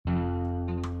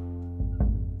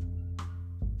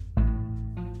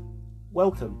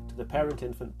Welcome to the Parent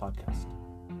Infant Podcast,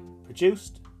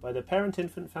 produced by the Parent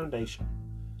Infant Foundation,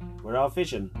 where our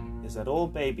vision is that all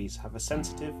babies have a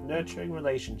sensitive, nurturing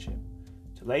relationship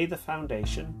to lay the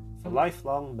foundation for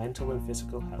lifelong mental and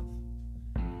physical health.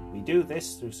 We do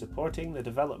this through supporting the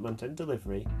development and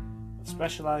delivery of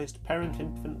specialised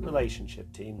parent-infant relationship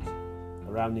teams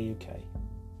around the UK,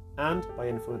 and by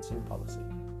influencing policy.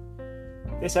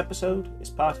 This episode is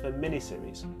part of a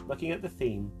mini-series looking at the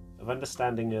theme of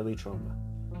understanding early trauma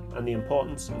and the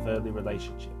importance of early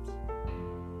relationships.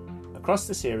 Across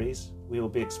the series, we will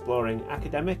be exploring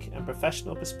academic and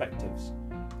professional perspectives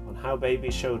on how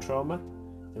babies show trauma,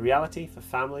 the reality for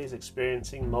families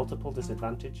experiencing multiple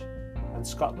disadvantage, and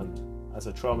Scotland as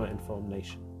a trauma-informed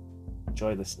nation.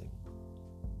 Enjoy listening.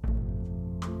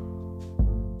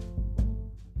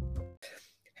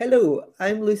 Hello,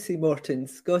 I'm Lucy Morton,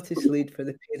 Scottish Lead for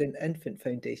the Parent Infant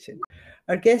Foundation.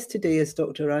 Our guest today is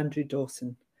Dr. Andrew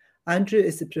Dawson. Andrew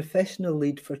is the Professional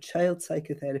Lead for Child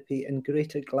Psychotherapy in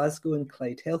Greater Glasgow and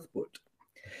Clyde Health Board.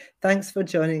 Thanks for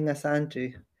joining us,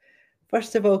 Andrew.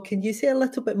 First of all, can you say a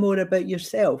little bit more about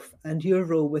yourself and your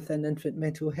role within infant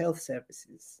mental health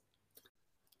services?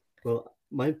 Well,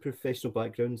 my professional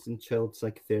background is in child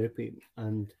psychotherapy,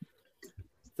 and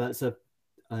that's a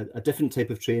different type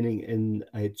of training in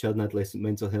child and adolescent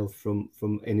mental health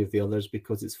from any of the others,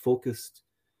 because it's focused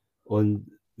on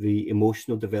the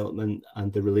emotional development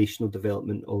and the relational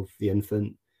development of the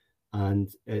infant,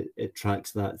 and it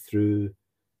tracks that through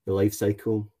the life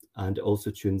cycle, and it also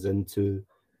tunes into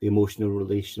the emotional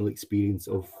relational experience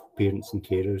of parents and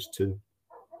carers too.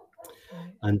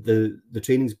 And the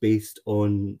training's based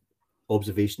on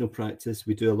observational practice.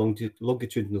 We do a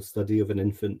longitudinal study of an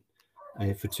infant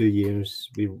for 2 years.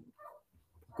 We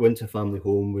go into a family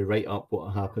home, we write up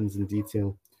what happens in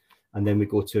detail, and then we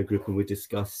go to a group and we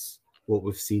discuss what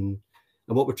we've seen.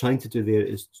 And what we're trying to do there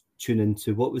is tune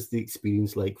into what was the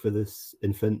experience like for this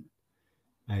infant,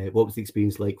 what was the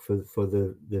experience like for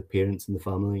the parents and the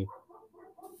family,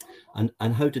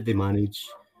 and how did they manage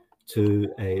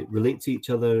to relate to each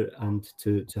other and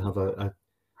to have a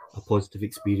positive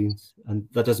experience. And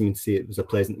that doesn't mean to say it was a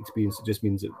pleasant experience, it just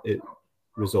means it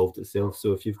resolved itself.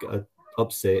 So if you've got an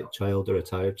upset child or a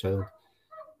tired child,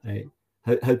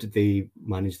 how did they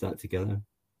manage that together?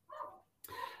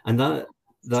 And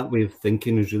that way of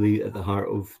thinking is really at the heart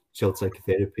of child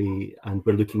psychotherapy, and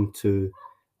we're looking to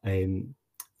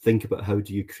think about how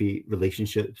do you create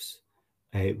relationships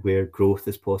where growth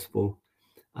is possible,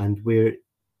 and where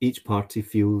each party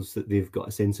feels that they've got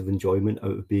a sense of enjoyment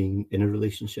out of being in a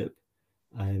relationship.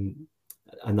 And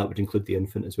that would include the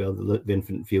infant as well. The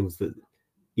infant feels that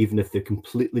even if they're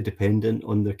completely dependent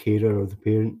on their carer or the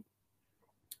parent,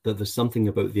 that there's something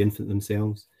about the infant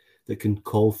themselves that can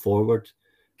call forward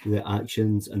the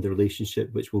actions and the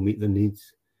relationship which will meet their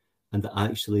needs, and that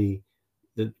actually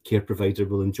the care provider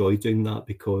will enjoy doing that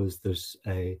because there's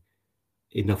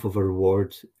enough of a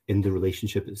reward in the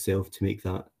relationship itself to make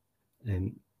that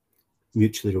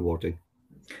mutually rewarding.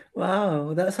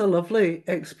 Wow, that's a lovely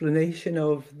explanation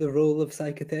of the role of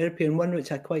psychotherapy, and one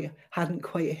which I hadn't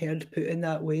quite heard put in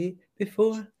that way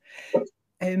before.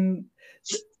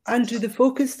 Andrew, the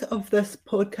focus of this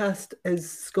podcast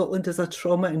is Scotland as a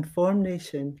trauma-informed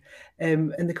nation,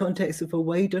 in the context of a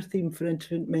wider theme for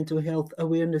Infant Mental Health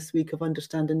Awareness Week of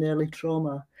Understanding Early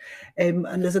Trauma. And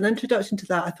as an introduction to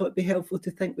that, I thought it'd be helpful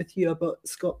to think with you about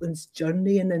Scotland's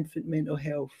journey in infant mental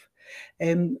health.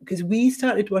 Because we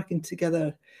started working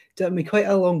together quite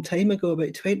a long time ago,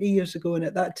 about 20 years ago, and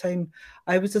at that time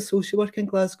I was a social worker in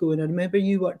Glasgow, and I remember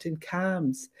you worked in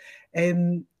CAMS.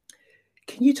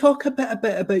 Can you talk a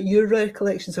bit about your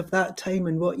recollections of that time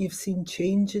and what you've seen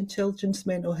change in children's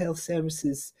mental health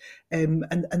services, and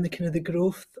the kind of the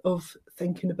growth of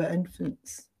thinking about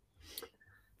infants?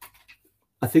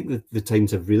 I think that the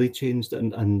times have really changed,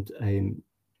 and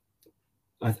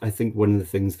I think one of the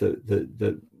things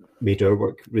that made our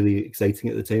work really exciting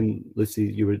at the time, Lucy,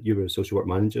 you were a social work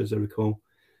manager, as I recall,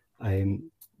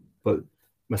 but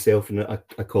myself and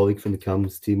a colleague from the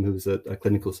CAMS team who was a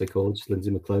clinical psychologist,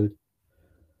 Lindsay MacLeod,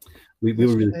 we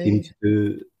were really keen to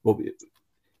do what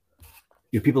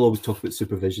people always talk about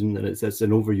supervision, and it's an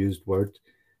overused word.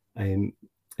 In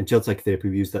child psychotherapy,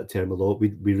 we use that term a lot.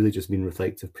 We really just mean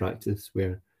reflective practice,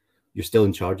 where you're still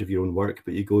in charge of your own work,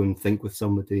 but you go and think with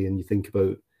somebody and you think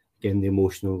about, again, the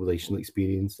emotional relational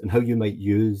experience and how you might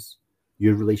use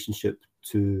your relationship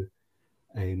to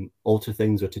alter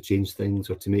things or to change things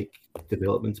or to make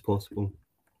developments possible.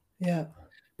 Yeah.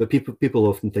 But people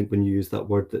often think when you use that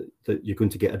word that you're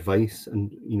going to get advice,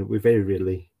 and we very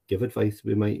rarely give advice.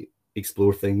 We might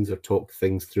explore things or talk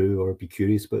things through or be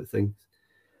curious about things.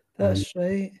 That's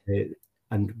right.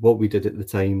 And what we did at the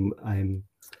time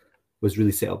was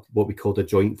really set up what we called a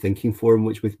joint thinking forum,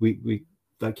 which we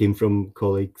that came from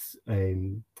colleagues. I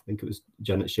think it was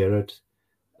Janet Sherrard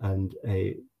and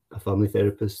a family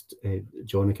therapist,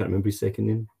 John, I can't remember his second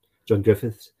name, John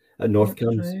Griffiths at North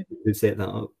Cams, who set that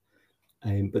up.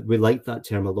 But we liked that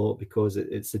term a lot because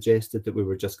it suggested that we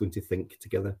were just going to think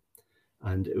together,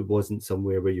 and it wasn't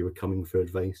somewhere where you were coming for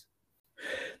advice.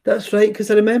 That's right,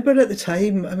 because I remember at the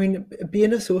time, I mean,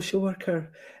 being a social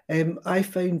worker, I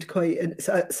found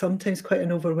sometimes quite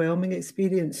an overwhelming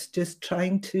experience just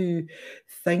trying to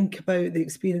think about the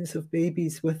experience of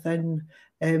babies within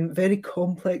very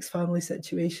complex family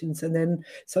situations, and then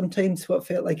sometimes what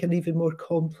felt like an even more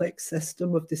complex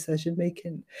system of decision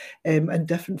making and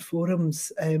different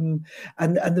forums. And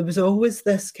there was always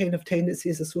this kind of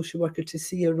tendency as a social worker to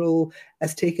see a role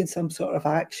as taking some sort of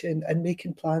action and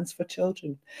making plans for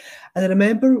children. And I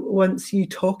remember once you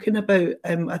talking about,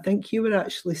 I think you were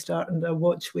actually starting a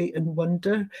Watch, Wait and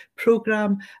Wonder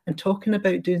programme and talking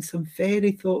about doing some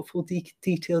very thoughtful,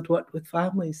 detailed work with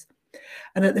families.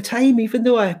 And at the time, even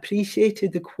though I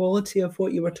appreciated the quality of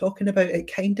what you were talking about,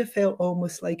 it kind of felt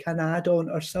almost like an add-on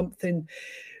or something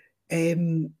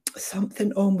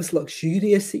almost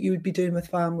luxurious that you would be doing with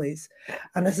families.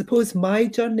 And I suppose my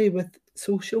journey with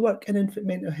social work and infant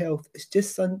mental health is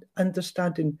just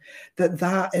understanding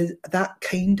that is that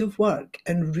kind of work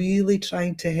and really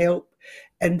trying to help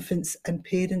infants and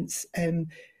parents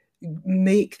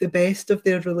make the best of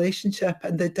their relationship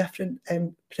and the different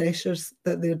pressures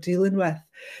that they're dealing with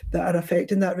that are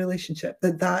affecting that relationship,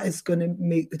 that is going to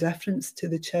make the difference to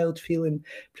the child feeling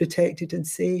protected and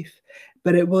safe.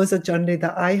 But it was a journey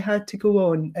that I had to go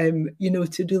on,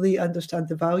 to really understand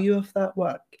the value of that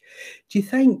work. Do you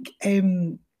think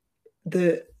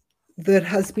that there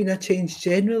has been a change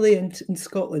generally in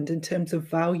Scotland in terms of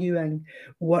valuing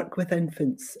work with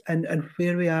infants and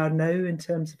where we are now in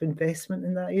terms of investment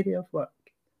in that area of work?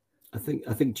 I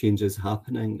think change is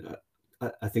happening.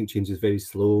 I think change is very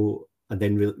slow and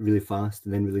then really fast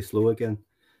and then really slow again.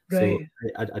 Right. So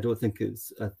I don't think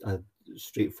it's a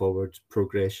straightforward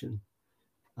progression.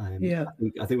 I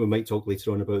think we might talk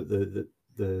later on about the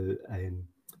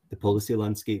policy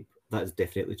landscape. That has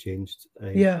definitely changed.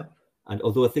 And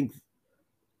although I think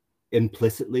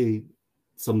implicitly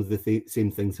some of the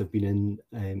same things have been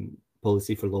in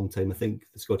policy for a long time, I think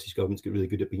the Scottish Government's got really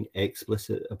good at being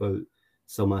explicit about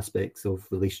some aspects of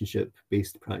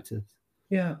relationship-based practice.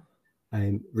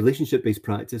 Relationship-based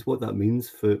practice, what that means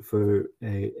for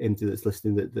anybody that's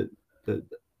listening that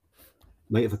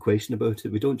might have a question about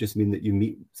it, we don't just mean that you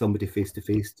meet somebody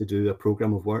face-to-face to do a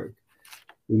programme of work.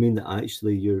 We mean that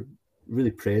actually you're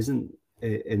really present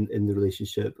in the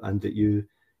relationship and that you're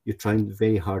trying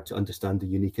very hard to understand the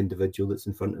unique individual that's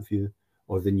in front of you,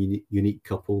 or the unique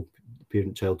couple,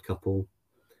 parent-child couple,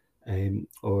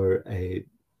 or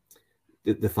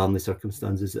the family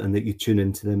circumstances, and that you tune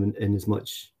into them in as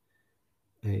much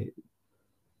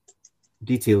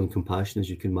detail and compassion as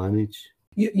you can manage.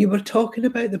 You were talking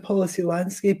about the policy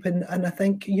landscape, and I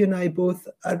think you and I both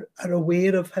are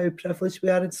aware of how privileged we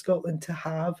are in Scotland to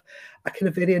have a kind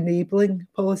of very enabling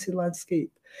policy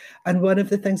landscape. And one of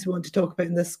the things we want to talk about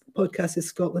in this podcast is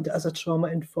Scotland as a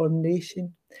trauma-informed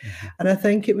nation. Mm-hmm. And I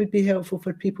think it would be helpful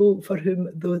for people for whom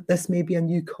this may be a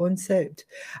new concept.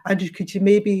 Andrew, could you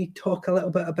maybe talk a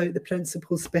little bit about the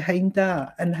principles behind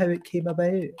that and how it came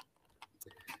about?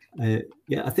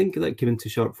 I think that came into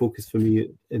sharp focus for me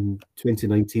in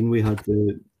 2019. We had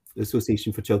the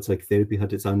Association for Child Psychotherapy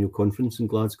had its annual conference in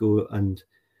Glasgow, and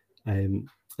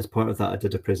as part of that, I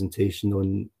did a presentation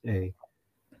on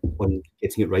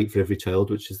getting it right for every child,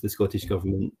 which is the Scottish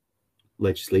Government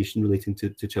legislation relating to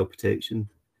child protection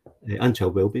and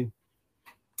child wellbeing.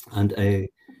 And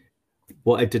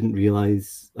what I didn't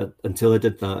realise until I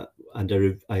did that,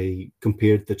 and I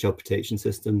compared the child protection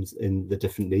systems in the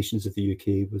different nations of the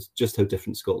UK, was just how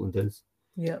different Scotland is.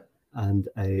 And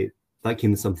that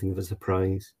came as something of a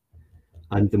surprise.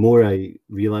 And the more I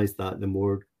realised that, the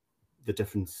more the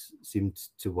difference seemed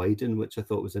to widen, which I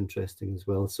thought was interesting as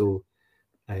well. So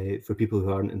for people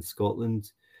who aren't in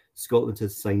Scotland, Scotland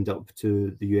has signed up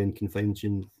to the UN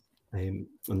Convention on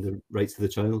the Rights of the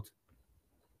Child.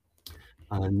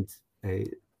 And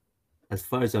as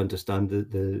far as I understand,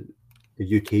 the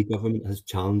UK government has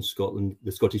challenged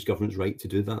the Scottish government's right to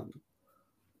do that.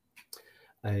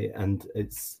 And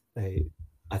it's,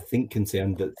 I think,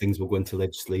 concerned that things will go into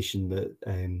legislation that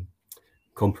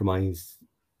compromise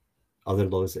other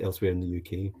laws elsewhere in the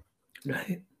UK.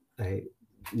 Right.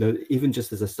 Now, even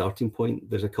just as a starting point,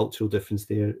 there's a cultural difference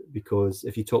there, because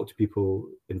if you talk to people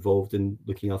involved in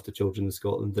looking after children in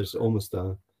Scotland, there's almost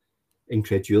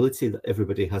incredulity that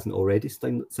everybody hasn't already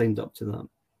signed up to that.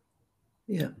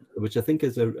 Yeah. Which I think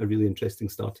is a really interesting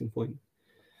starting point.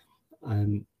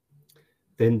 Then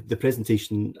the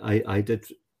presentation I did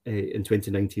in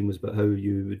 2019 was about how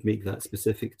you would make that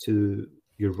specific to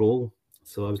your role.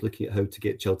 So I was looking at how to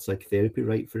get child psychotherapy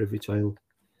right for every child,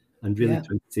 and really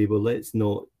trying to say, well, let's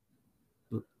not.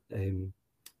 I'm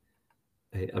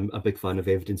a big fan of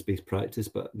evidence-based practice,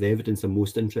 but the evidence I'm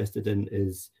most interested in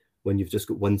is when you've just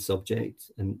got one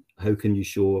subject, and how can you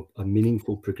show a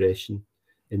meaningful progression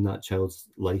in that child's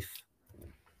life,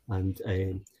 and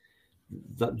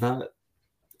that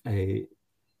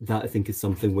I think is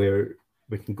something where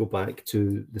we can go back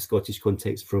to the Scottish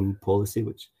context from policy,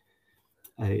 which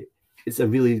it's a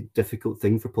really difficult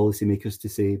thing for policymakers to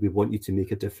say, we want you to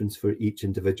make a difference for each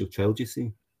individual child you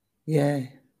see. Yeah.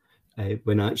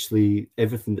 When actually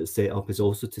everything that's set up is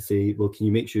also to say, well, can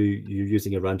you make sure you're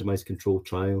using a randomized controlled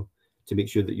trial to make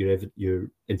sure that your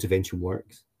intervention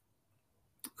works?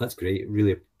 That's great.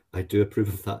 Really, I do approve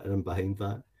of that, and I'm behind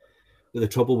that. But the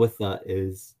trouble with that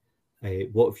is,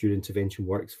 what if your intervention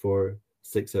works for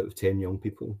 6 out of 10 young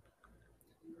people?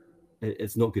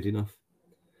 It's not good enough.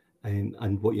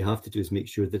 And what you have to do is make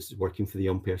sure that it's working for the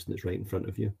young person that's right in front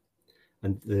of you.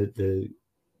 And the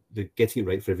getting it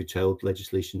right for every child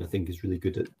legislation, I think, is really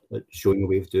good at showing a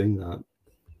way of doing that.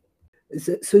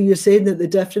 So you're saying that the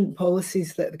different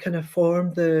policies that kind of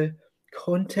form the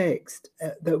context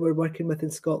that we're working with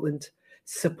in Scotland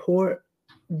support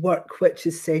work which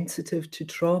is sensitive to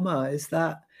trauma? Is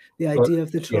that the idea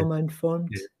of the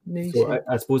trauma-informed nation? So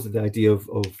I suppose the idea of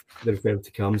the referral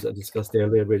to CAMS that I discussed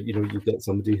earlier, where you get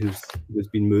somebody who's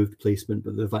been moved placement,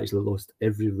 but they've actually lost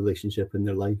every relationship in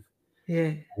their life.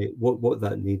 Yeah. What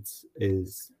that needs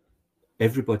is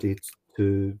everybody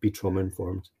to be trauma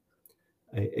informed,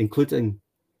 including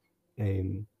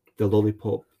the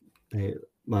lollipop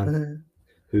man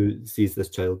who sees this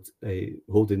child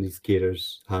holding his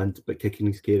carer's hand but kicking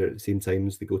his carer at the same time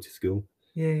as they go to school.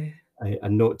 Yeah.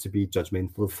 And not to be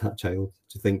judgmental of that child,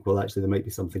 to think, well, actually, there might be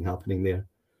something happening there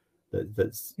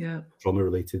that's trauma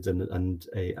related, and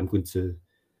I'm going to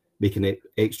make an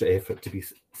extra effort to be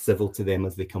civil to them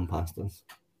as they come past us.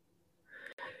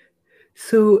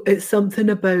 So it's something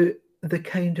about the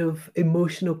kind of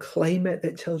emotional climate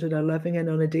that children are living in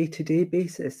on a day-to-day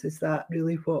basis. Is that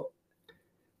really what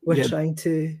we're trying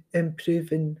to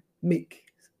improve and make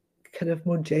kind of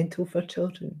more gentle for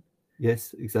children?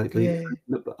 Yes, exactly.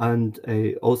 And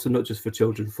also not just for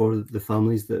children, for the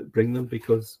families that bring them,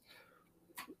 because,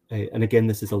 and again,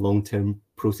 this is a long-term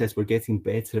process. We're getting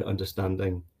better at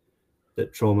understanding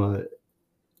that trauma,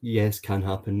 yes, can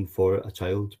happen for a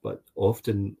child, but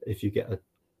often if you get a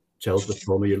child with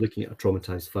trauma, you're looking at a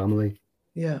traumatized family.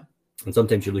 Yeah. And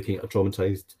sometimes you're looking at a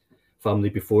traumatized family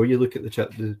before you look at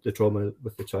the trauma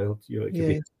with the child. It could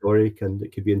be historic, and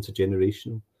it could be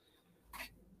intergenerational.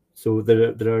 So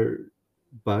there are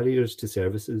barriers to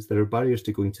services. There are barriers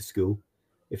to going to school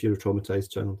if you're a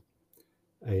traumatized child.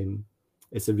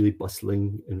 It's a really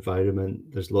bustling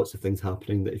environment. There's lots of things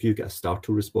happening that if you get a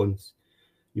startle response,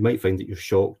 you might find that you're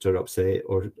shocked or upset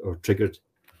or triggered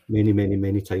many, many,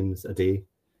 many times a day.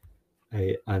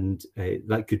 And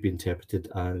that could be interpreted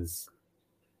as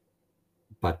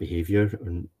bad behavior,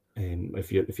 and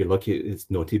if you're lucky,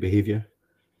 it's naughty behavior,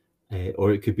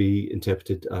 or it could be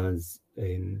interpreted as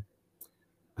a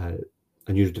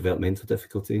neurodevelopmental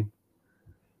difficulty.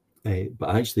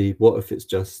 But actually, what if it's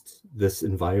just this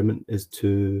environment is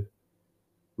too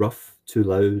rough, too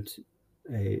loud,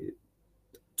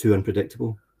 too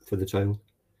unpredictable for the child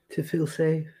to feel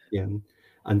safe? Yeah.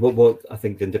 And what I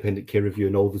think the independent care review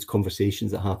and all those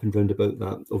conversations that happened round about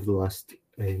that over the last,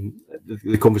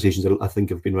 the conversations I think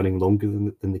have been running longer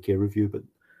than the care review, but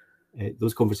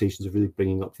those conversations are really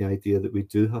bringing up the idea that we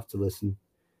do have to listen,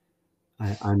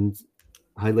 and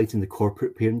highlighting the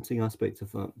corporate parenting aspect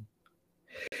of that.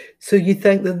 So you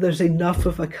think that there's enough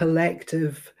of a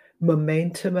collective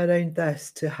momentum around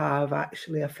this to have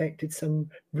actually affected some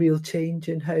real change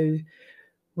in how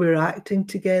we're acting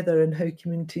together and how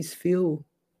communities feel?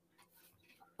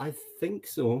 I think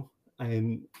so.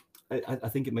 I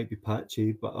think it might be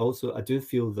patchy, but also I do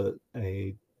feel that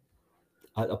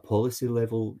at a policy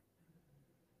level,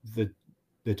 the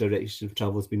direction of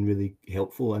travel has been really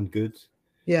helpful and good.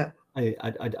 Yeah. How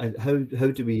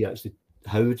do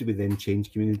we then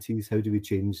change communities? How do we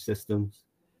change systems?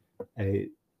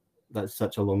 That's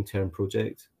such a long-term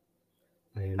project.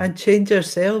 And change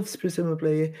ourselves,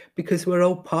 presumably, because we're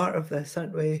all part of this,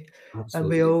 aren't we?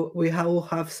 Absolutely. And we all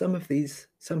have some of these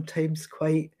sometimes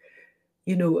quite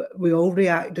you know, we all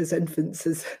react as infants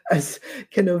as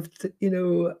kind of, you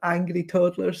know, angry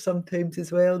toddlers sometimes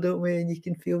as well, don't we? And you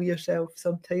can feel yourself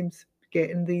sometimes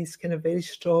getting these kind of very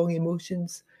strong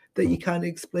emotions that you can't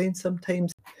explain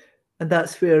sometimes. And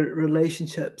that's where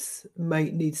relationships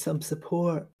might need some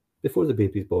support. Before the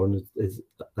baby's born is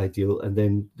ideal, and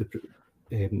then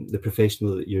the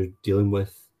professional that you're dealing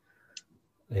with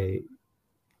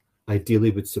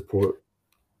ideally would support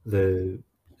the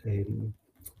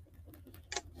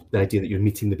idea that you're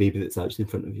meeting the baby that's actually in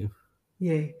front of you.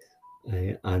 Yes.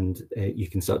 And you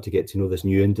can start to get to know this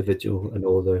new individual and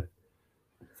all the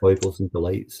foibles and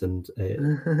delights and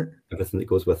everything that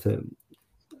goes with it.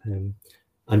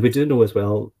 And we do know as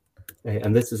well,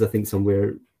 and this is, I think,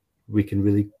 somewhere we can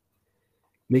really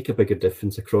make a bigger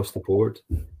difference across the board.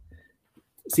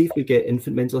 See if we get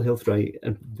infant mental health right,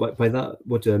 and by that,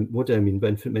 what do I mean by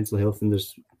infant mental health? And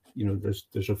there's, you know,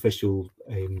 there's official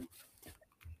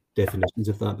definitions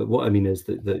of that, but what I mean is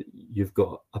that you've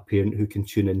got a parent who can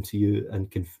tune into you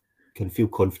and can feel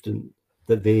confident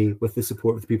that they, with the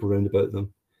support of the people around about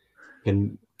them,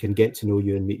 can get to know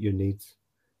you and meet your needs,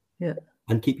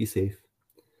 and keep you safe.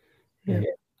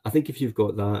 I think if you've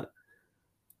got that,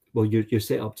 well, you're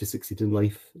set up to succeed in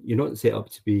life. You're not set up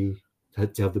to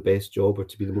have the best job or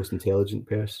to be the most intelligent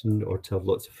person or to have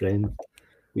lots of friends. But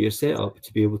you're set up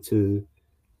to be able to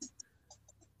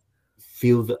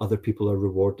feel that other people are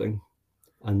rewarding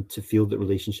and to feel that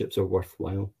relationships are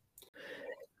worthwhile.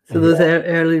 So those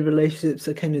early relationships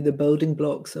are kind of the building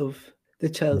blocks of the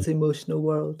child's emotional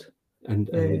world. And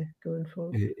going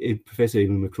forward. Professor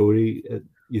Eamon McCrory at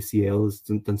UCL has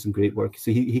done some great work.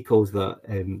 So he calls that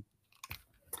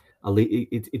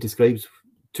it describes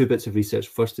two bits of research.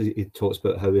 First, he talks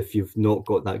about how if you've not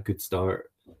got that good start,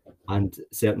 and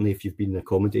certainly if you've been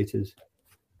accommodated,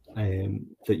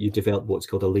 that you develop what's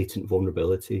called a latent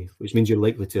vulnerability, which means you're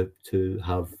likely to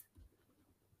have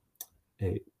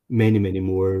many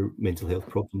more mental health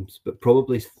problems, but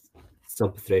probably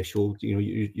sub-threshold. You know,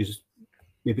 you just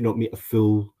maybe not meet a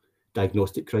full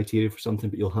diagnostic criteria for something,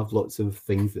 but you'll have lots of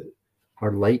things that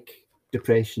are like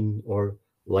depression or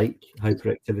like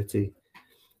hyperactivity,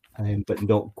 but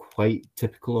not quite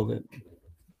typical of it.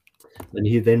 And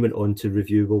he then went on to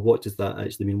review, well, what does that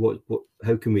actually mean?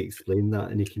 How can we explain that?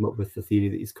 And he came up with the theory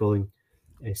that he's calling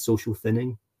social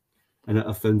thinning. And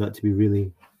I found that to be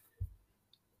really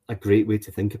a great way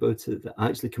to think about it. That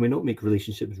actually, can we not make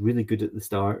relationships really good at the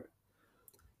start?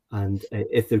 And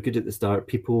if they're good at the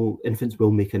start, infants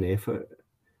will make an effort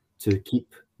to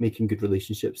keep making good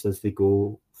relationships as they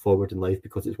go forward in life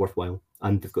because it's worthwhile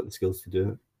and they've got the skills to do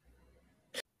it.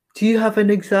 Do you have an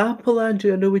example,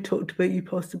 Andrew? I know we talked about you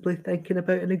possibly thinking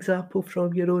about an example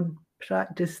from your own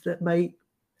practice that might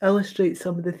illustrate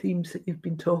some of the themes that you've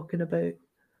been talking about.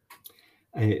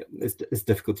 It's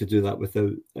difficult to do that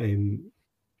without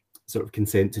sort of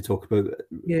consent to talk about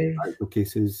actual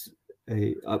cases.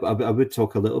 I would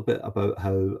talk a little bit about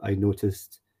how I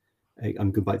noticed,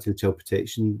 I'm going back to the child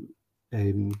protection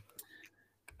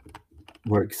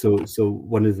work. So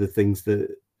one of the things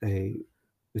that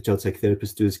the child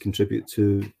psychotherapists do is contribute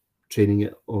to training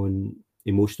it on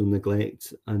emotional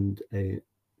neglect and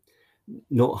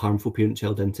not harmful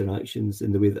parent-child interactions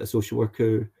in the way that a social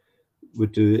worker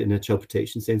would do in a child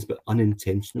protection sense, but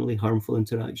unintentionally harmful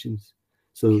interactions.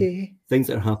 So things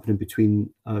that are happening between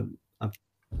a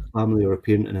family or a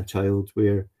parent and a child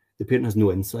where the parent has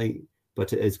no insight,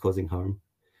 but it is causing harm.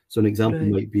 So an example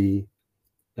might be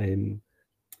a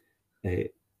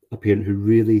parent who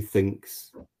really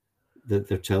thinks that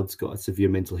their child's got a severe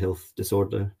mental health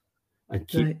disorder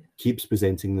and keeps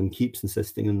presenting them, keeps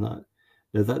insisting on that.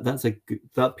 Now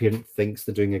that parent thinks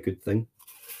they're doing a good thing.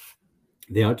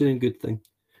 They are doing a good thing.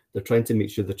 They're trying to make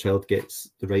sure the child gets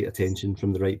the right attention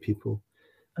from the right people.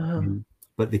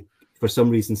 But for some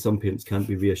reason, some parents can't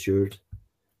be reassured,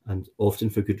 and often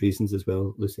for good reasons as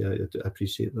well, Lucy, I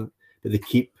appreciate that. But they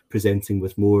keep presenting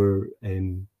with more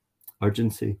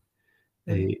urgency.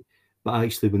 But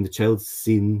actually, when the child's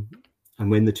seen,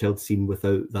 and when the child's seen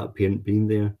without that parent being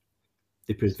there,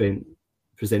 they present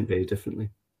very differently.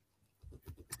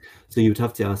 So you would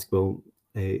have to ask, well,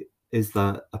 is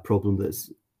that a problem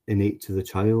that's innate to the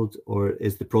child, or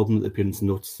is the problem that the parent's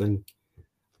noticing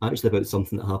actually about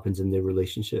something that happens in their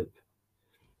relationship?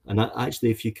 And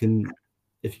actually, if you can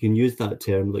use that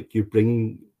term, like you're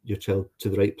bringing your child to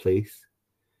the right place,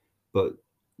 but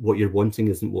what you're wanting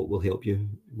isn't what will help you.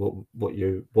 What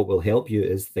will help you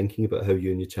is thinking about how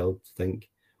you and your child think.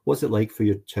 What's it like for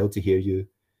your child to hear you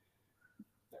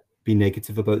be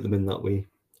negative about them in that way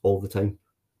all the time?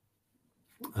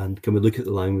 And can we look at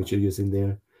the language you're using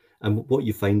there? And what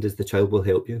you find is the child will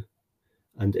help you.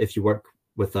 And if you work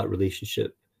with that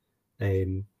relationship,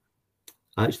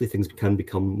 actually things can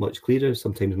become much clearer.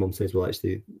 Sometimes mum says, well,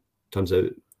 actually, turns out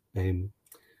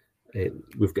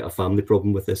we've got a family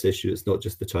problem with this issue. It's not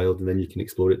just the child, and then you can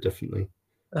explore it differently.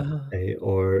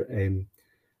 Or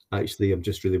actually, I'm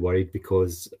just really worried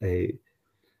because I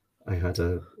had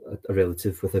a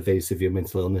relative with a very severe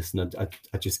mental illness, and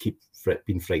I just keep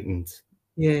being frightened.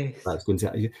 Yes. That's going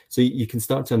to. So you can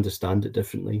start to understand it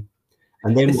differently,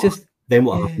 and then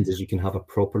what happens is you can have a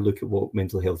proper look at what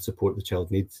mental health support the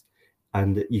child needs,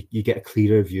 and you get a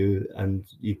clearer view, and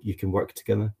you can work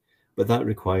together. But that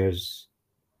requires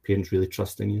parents really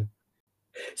trusting you.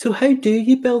 So how do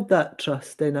you build that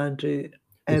trust then, Andrew?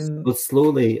 Well,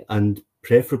 slowly and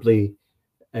preferably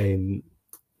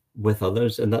with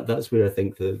others, and that's where I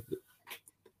think the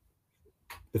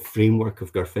framework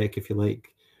of GERFEC, if you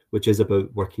like, which is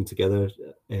about working together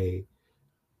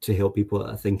to help people,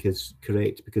 I think is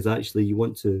correct, because actually you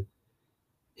want to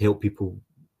help people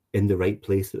in the right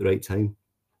place at the right time.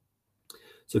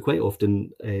 So quite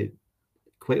often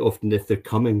if they're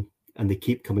coming and they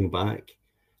keep coming back,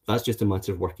 that's just a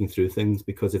matter of working through things,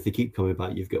 because if they keep coming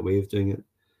back, you've got a way of doing it.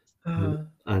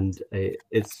 And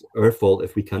it's our fault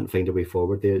if we can't find a way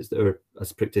forward there. It's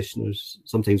as practitioners,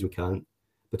 sometimes we can't,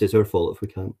 but it's our fault if we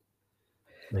can't.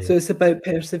 So it's about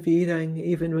persevering,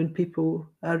 even when people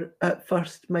are at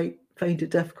first might find it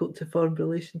difficult to form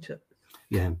relationships.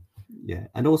 Yeah,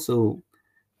 and also,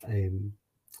 again,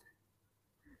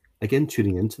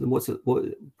 tuning into them. What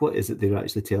is it they're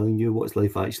actually telling you? What's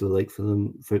life actually like for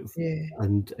them?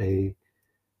 And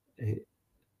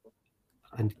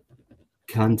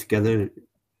can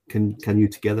you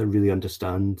together really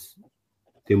understand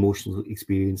the emotional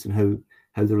experience and how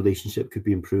the relationship could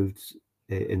be improved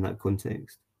in that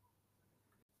context?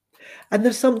 And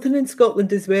there's something in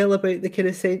Scotland as well about the kind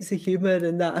of sense of humour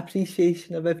and that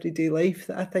appreciation of everyday life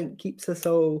that I think keeps us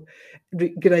all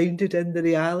grounded in the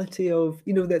reality of,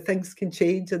 that things can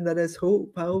change and there is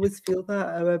hope. I always feel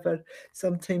that. However,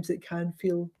 sometimes it can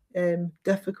feel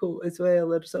difficult as well.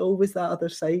 There's always that other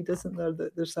side, isn't there?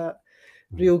 That there's that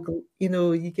real,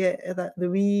 you get that the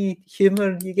wee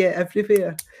humour you get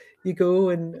everywhere you go,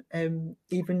 and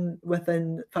even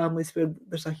within families where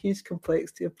there's a huge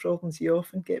complexity of problems, you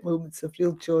often get moments of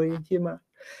real joy and humour.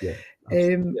 Yeah,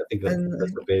 and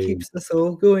it keeps us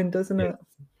all going, doesn't it?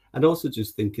 And also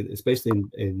just thinking, especially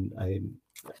in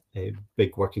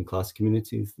big working class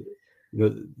communities,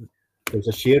 there's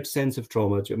a shared sense of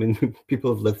trauma. I mean,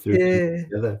 people have lived through things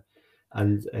together,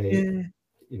 and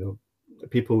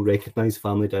people recognise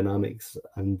family dynamics,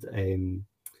 and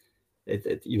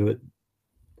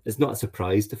it's not a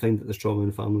surprise to find that there's trauma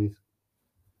in families.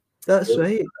 That's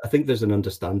right. I think there's an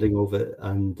understanding of it,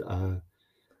 and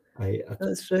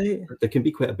that's right. There can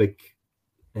be quite a big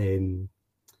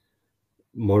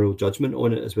moral judgment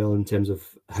on it as well, in terms of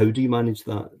how do you manage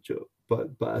that. But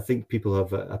I think people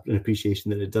have an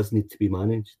appreciation that it does need to be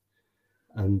managed,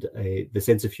 and the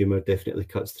sense of humour definitely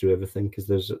cuts through everything, because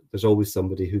there's always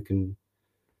somebody who can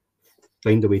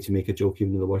find a way to make a joke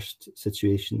even in the worst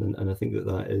situation, and I think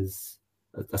that is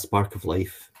a spark of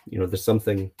life. There's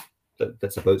something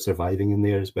that's about surviving in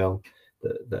there as well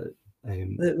that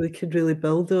we could really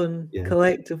build on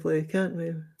collectively, can't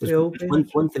we?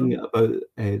 One thing about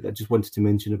I just wanted to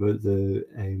mention about the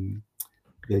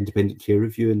independent care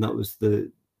review, and that was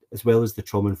as well as the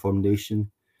trauma-informed nation,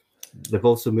 they've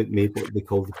also made what they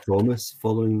call the promise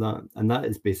following that, and that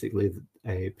is basically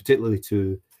particularly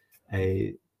to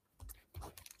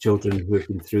children who have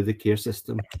been through the care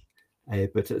system,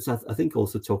 but it's, I think,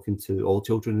 also talking to all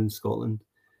children in Scotland,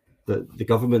 that the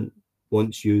government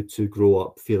wants you to grow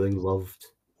up feeling loved,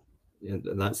 and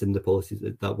that's in the policies.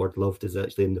 That word "loved" is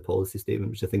actually in the policy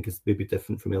statement, which I think is maybe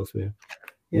different from elsewhere.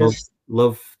 Yes.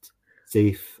 Loved,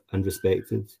 safe, and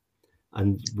respected,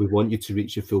 and we want you to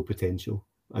reach your full potential.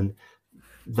 And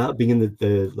that being in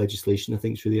the legislation, I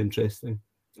think, is really interesting.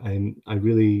 I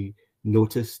really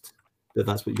noticed that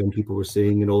that's what young people were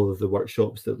saying in all of the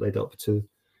workshops that led up to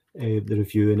the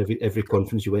review, and every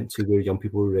conference you went to where young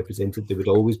people were represented, they would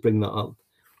always bring that up.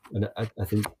 And I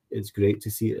think it's great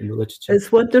to see it in the literature.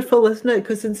 It's wonderful, isn't it?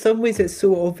 Because in some ways it's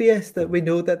so obvious that we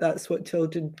know that that's what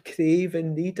children crave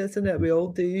and need, isn't it? We all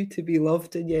do, to be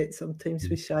loved, and yet sometimes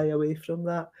we shy away from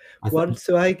that word.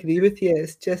 So I agree with you.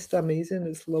 It's just amazing.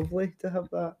 It's lovely to have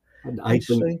that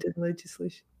enshrined in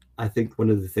legislation. I think one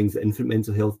of the things that infant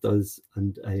mental health does,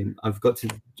 and I've got to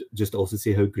just also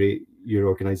say how great your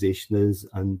organisation is,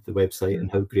 and the website,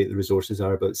 and how great the resources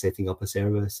are about setting up a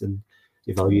service and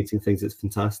evaluating things. It's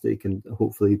fantastic, and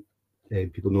hopefully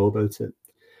people know about it.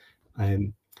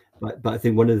 But I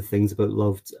think one of the things about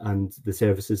Loved and the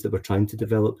services that we're trying to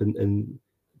develop in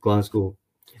Glasgow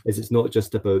is it's not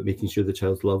just about making sure the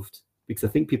child's loved, because I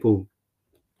think people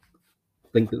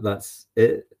think that that's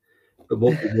it. But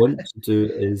what we want to do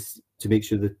is to make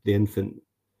sure that the infant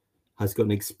has got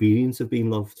an experience of being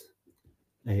loved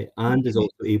and is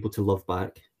also able to love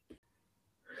back.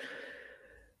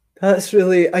 That's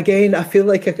really, again, I feel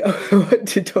like I want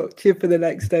to talk to you for the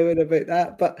next hour about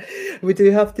that, but we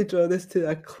do have to draw this to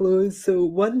a close. So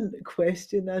one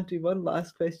question, Andrew, one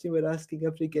last question we're asking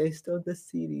every guest on this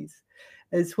series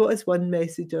is, what is one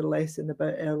message or lesson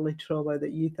about early trauma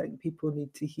that you think people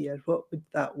need to hear? What would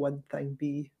that one thing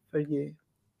be for you?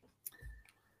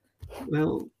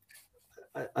 Well,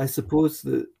 I suppose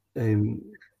that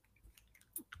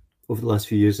over the last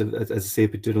few years, as I say,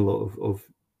 I've been doing a lot of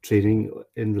training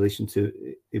in relation to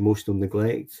emotional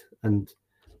neglect, and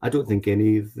I don't think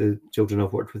any of the children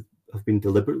I've worked with have been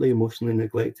deliberately emotionally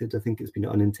neglected. I think it's been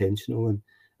unintentional, and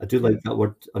I do like that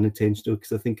word unintentional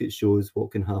because I think it shows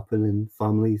what can happen in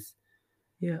families.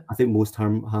 Yeah, I think most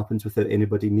harm happens without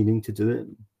anybody meaning to do it.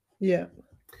 yeah,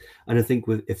 and I think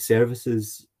if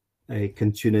services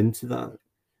can tune into that,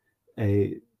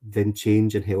 then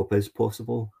change and help is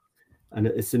possible. And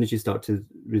as soon as you start to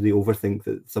really overthink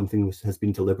that something has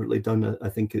been deliberately done, I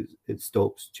think it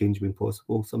stops change being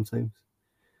possible sometimes.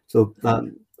 So that,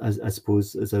 I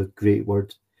suppose, is a great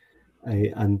word.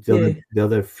 And the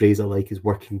other phrase I like is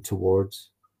working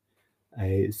towards.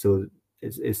 So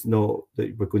it's not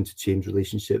that we're going to change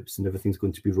relationships and everything's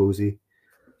going to be rosy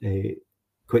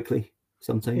quickly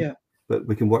sometimes, but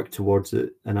we can work towards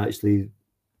it. And actually,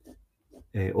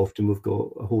 often we've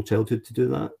got a whole childhood to do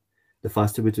that. The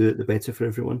faster we do it, the better for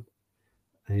everyone.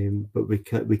 But we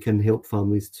can help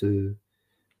families to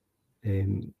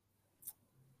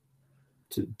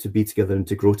be together and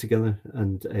to grow together.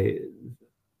 And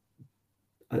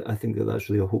I think that's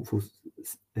really a hopeful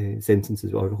sentence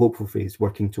as well, a hopeful phrase,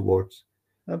 working towards.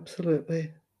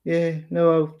 Absolutely. Yeah,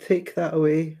 no, I'll take that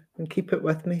away and keep it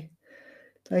with me.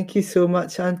 Thank you so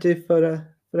much, Andrew, for a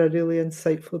really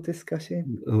insightful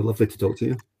discussion. Oh, lovely to talk to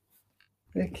you.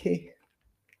 Okay.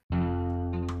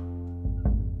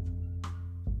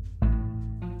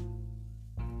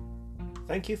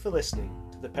 Thank you for listening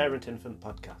to the Parent Infant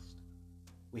Podcast.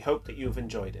 We hope that you have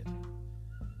enjoyed it.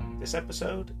 This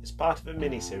episode is part of a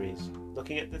mini-series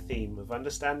looking at the theme of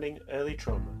understanding early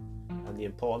trauma and the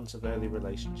importance of early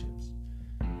relationships.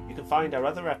 You can find our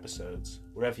other episodes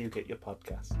wherever you get your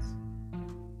podcasts.